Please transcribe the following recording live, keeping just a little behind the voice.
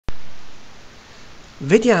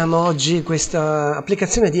Vediamo oggi questa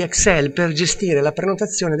applicazione di Excel per gestire la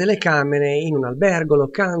prenotazione delle camere in un albergo,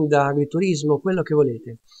 locanda, agriturismo, quello che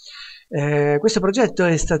volete. Questo progetto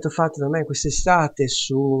è stato fatto da me quest'estate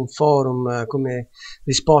su un forum come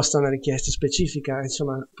risposta a una richiesta specifica,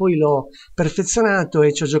 insomma, poi l'ho perfezionato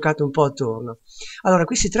e ci ho giocato un po' attorno. Allora,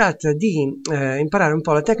 qui si tratta di imparare un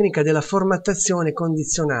po' la tecnica della formattazione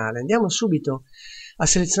condizionale. Andiamo subito a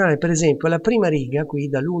selezionare per esempio la prima riga, qui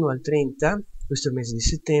dall'1 al 30, questo è il mese di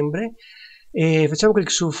settembre, e facciamo clic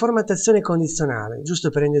su formattazione condizionale, giusto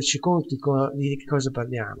per renderci conto di che cosa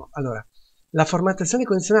parliamo. Allora, la formattazione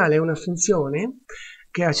condizionale è una funzione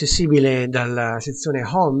che è accessibile dalla sezione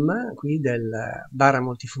Home, qui del barra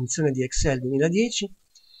multifunzione di Excel 2010,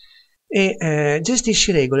 e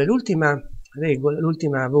gestisci regole. L'ultima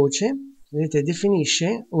voce, vedete,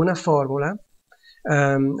 definisce una formula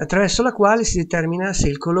attraverso la quale si determina se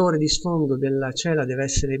il colore di sfondo della cella deve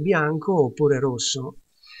essere bianco oppure rosso.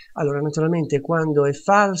 Allora, naturalmente quando è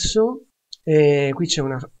falso, qui c'è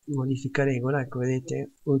una modifica regola, ecco,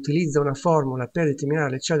 vedete, utilizza una formula per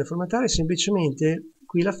determinare le celle formattarie, semplicemente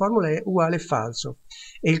qui la formula è uguale falso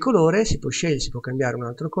e il colore si può scegliere, si può cambiare un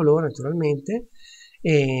altro colore naturalmente,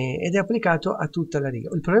 ed è applicato a tutta la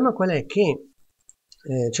riga. Il problema qual è? Che,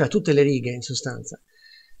 cioè a tutte le righe in sostanza.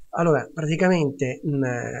 Allora, praticamente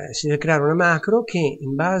si deve creare una macro che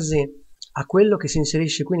in base a quello che si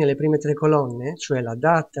inserisce qui nelle prime tre colonne, cioè la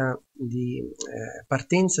data di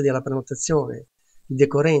partenza della prenotazione, di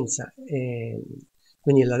decorrenza,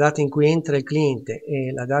 quindi la data in cui entra il cliente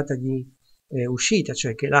e la data di uscita,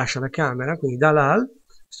 cioè che lascia la camera, quindi dall'al,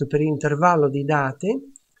 questo per intervallo di date,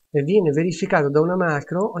 viene verificato da una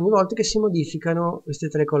macro ogni volta che si modificano queste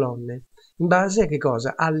tre colonne. In base a che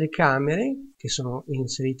cosa? Alle camere che sono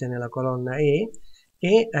inserite nella colonna e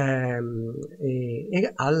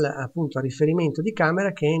appunto al riferimento di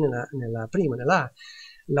camera che è nella prima, nella A.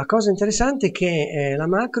 La cosa interessante è che la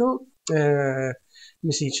macro, come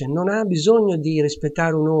si dice, non ha bisogno di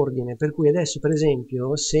rispettare un ordine, per cui adesso per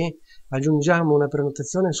esempio se aggiungiamo una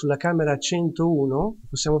prenotazione sulla camera 101,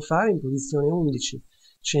 possiamo fare in posizione 11,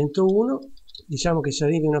 101, diciamo che ci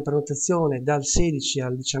arrivi una prenotazione dal 16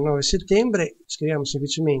 al 19 settembre, scriviamo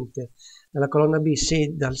semplicemente nella colonna B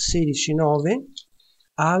dal 16/9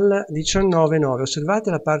 al 19/9.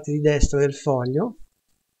 Osservate la parte di destra del foglio,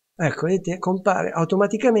 ecco, vedete, compare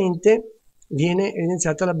automaticamente, viene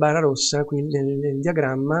evidenziata la barra rossa qui nel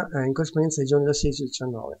diagramma in corrispondenza ai giorni dal 16 al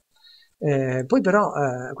 19. Poi però,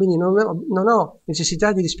 quindi non ho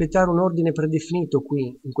necessità di rispettare un ordine predefinito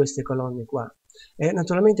qui, in queste colonne qua.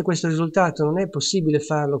 Naturalmente questo risultato non è possibile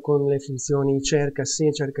farlo con le funzioni cerca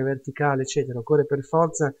se, cerca verticale, eccetera, occorre per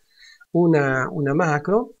forza una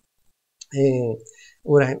macro.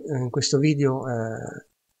 Ora in questo video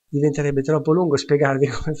diventerebbe troppo lungo spiegarvi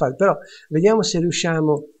come fare, però vediamo se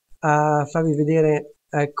riusciamo a farvi vedere,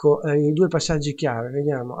 ecco, i due passaggi chiave.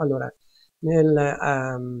 Vediamo, allora,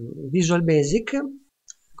 nel Visual Basic,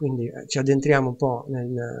 quindi ci addentriamo un po'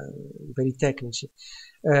 per i tecnici.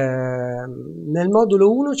 Nel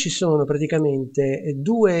modulo 1 ci sono praticamente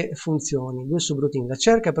due funzioni, due sob-routine, la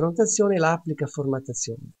cerca prenotazione e la applica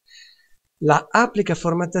formattazione. La applica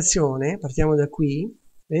formattazione, partiamo da qui,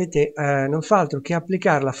 vedete, non fa altro che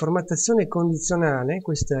applicare la formattazione condizionale,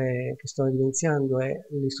 questa che sto evidenziando è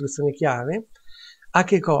l'istruzione chiave, a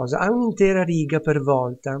che cosa? A un'intera riga per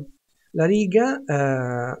volta. La riga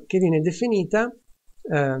che viene definita,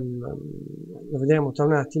 lo vedremo tra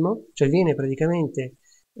un attimo, cioè viene praticamente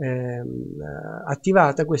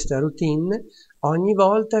attivata questa routine ogni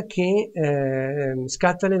volta che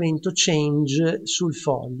scatta l'evento change sul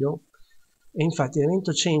foglio. E infatti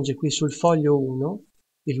l'evento change qui sul foglio 1,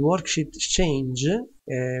 il worksheet change,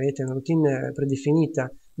 vedete, una routine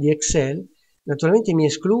predefinita di Excel, naturalmente mi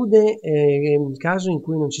esclude il caso in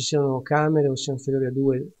cui non ci siano camere o sia inferiore a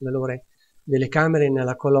 2 il valore delle camere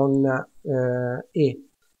nella colonna E.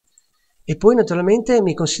 E poi naturalmente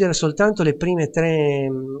mi considera soltanto le prime tre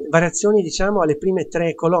variazioni, diciamo, alle prime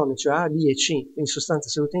tre colonne, cioè A, B e C. In sostanza,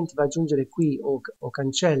 se l'utente va ad aggiungere qui o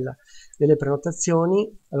cancella delle prenotazioni,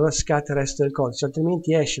 allora scatta il resto del codice,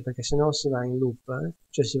 altrimenti esce, perché sennò si va in loop,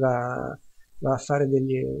 cioè si va a fare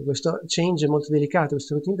questo change è molto delicato,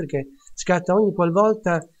 questo routine, perché scatta ogni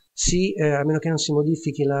qualvolta a meno che non si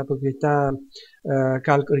modifichi la proprietà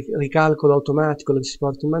ricalcolo automatico, lo si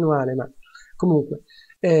porta in manuale, ma comunque.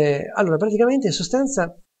 Allora, praticamente in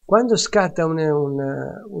sostanza, quando scatta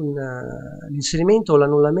l'inserimento o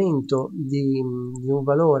l'annullamento di un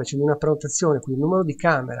valore, cioè di una prenotazione, quindi il numero di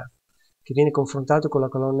camera che viene confrontato con la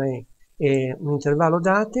colonna E un intervallo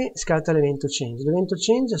date, scatta l'evento change. L'evento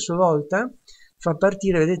change a sua volta fa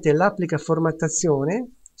partire, vedete, l'applica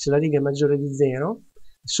formattazione, se la riga è maggiore di 0,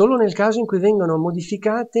 Solo nel caso in cui vengono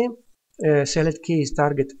modificate select case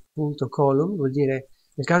target.column, vuol dire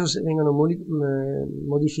nel caso se vengono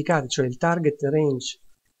modificate, cioè il target range,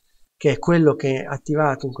 che è quello che è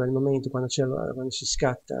attivato in quel momento quando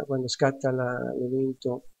scatta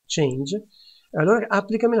l'evento change, allora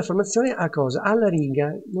applicami la formazione a cosa? Alla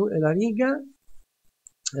riga.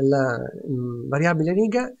 La variabile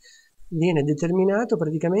riga viene determinato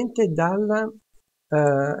praticamente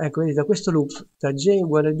ecco, vedi, da questo loop, da j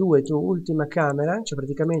uguale 2 tu ultima camera, cioè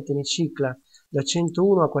praticamente mi cicla da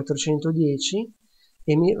 101 a 410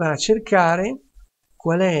 e mi va a cercare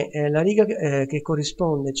qual è la riga che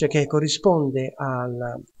corrisponde, cioè che corrisponde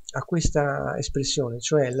a questa espressione,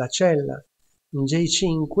 cioè la cella in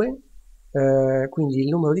J5, quindi il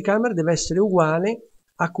numero di camere deve essere uguale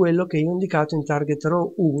a quello che io ho indicato in target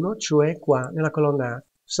row 1, cioè qua nella colonna A. In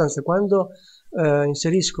sostanza, quando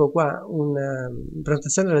inserisco qua una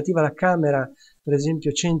prenotazione relativa alla camera, per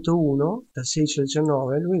esempio 101, dal 16 al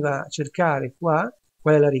 19, lui va a cercare qua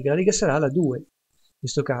qual è la riga sarà la 2 in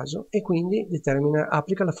questo caso, e quindi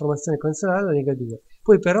applica la formazione condizionale alla riga 2.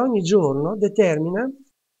 Poi per ogni giorno determina,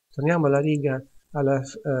 torniamo alla riga, alla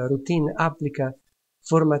routine applica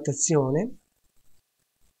formattazione.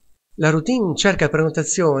 La routine cerca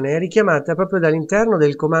prenotazione è richiamata proprio dall'interno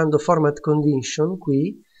del comando format condition,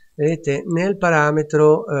 qui, vedete, nel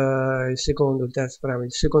parametro, il secondo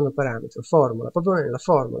parametro, formula, proprio nella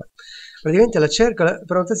formula. Praticamente la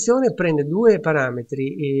prenotazione prende due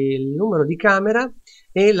parametri, il numero di camera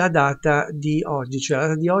e la data di oggi, cioè la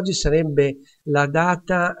data di oggi sarebbe la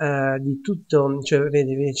data di tutto, cioè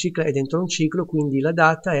vedi, ciclo è dentro un ciclo, quindi la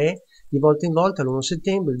data è di volta in volta l'1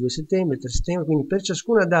 settembre, il 2 settembre, il 3 settembre, quindi per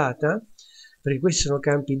ciascuna data, perché questi sono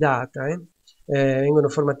campi data, vengono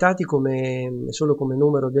formattati solo come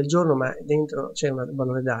numero del giorno, ma dentro c'è un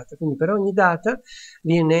valore data, quindi per ogni data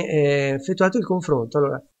viene effettuato il confronto.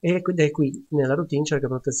 Allora, ed è qui nella routine cerca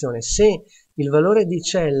prenotazione. Se il valore di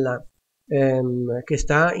cella che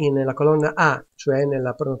sta nella colonna A, cioè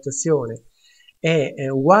nella prenotazione, è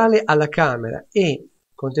uguale alla camera e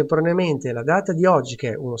contemporaneamente la data di oggi,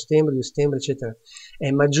 che è 1 settembre, 2 settembre, eccetera,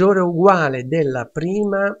 è maggiore o uguale della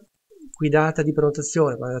prima data di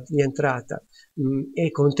prenotazione, la data di entrata,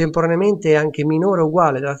 e contemporaneamente è anche minore o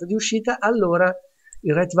uguale della data di uscita, allora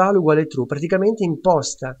il right value uguale true. Praticamente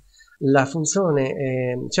imposta la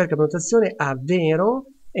funzione cerca prenotazione a vero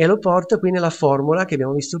e lo porta qui nella formula che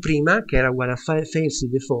abbiamo visto prima, che era uguale a false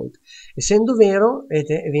default. Essendo vero,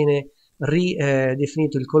 vedete, viene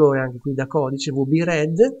ridefinito il colore anche qui da codice,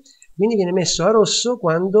 vbred, quindi viene messo a rosso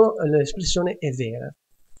quando l'espressione è vera.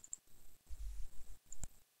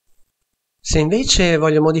 Se invece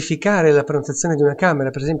voglio modificare la prenotazione di una camera,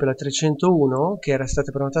 per esempio la 301, che era stata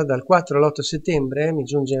prenotata dal 4 all'8 settembre, mi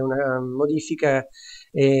giunge una modifica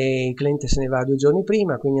e il cliente se ne va 2 giorni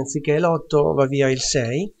prima, quindi anziché l'8 va via il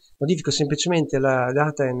 6, modifico semplicemente la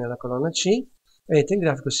data nella colonna C, vedete il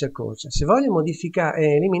grafico si accorcia. Se voglio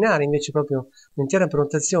eliminare invece proprio l'intera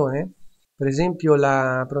prenotazione, per esempio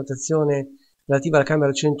la prenotazione relativa alla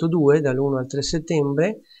camera 102 dall'1 al 3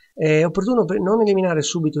 settembre, è opportuno non eliminare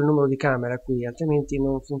subito il numero di camera qui, altrimenti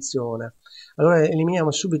non funziona. Allora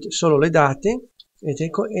eliminiamo subito solo le date e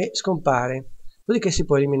scompare. Dopodiché si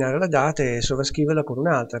può eliminare la data e sovrascriverla con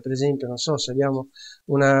un'altra. Per esempio, non so, se abbiamo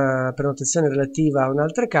una prenotazione relativa a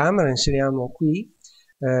un'altra camera, inseriamo qui,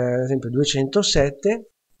 ad esempio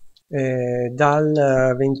 207,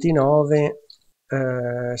 dal 29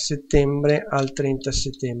 settembre al 30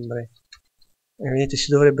 settembre. Vedete,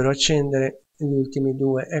 si dovrebbero accendere gli ultimi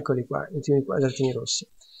due, eccoli qua, gli ultimi quadratini rossi.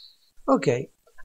 Ok,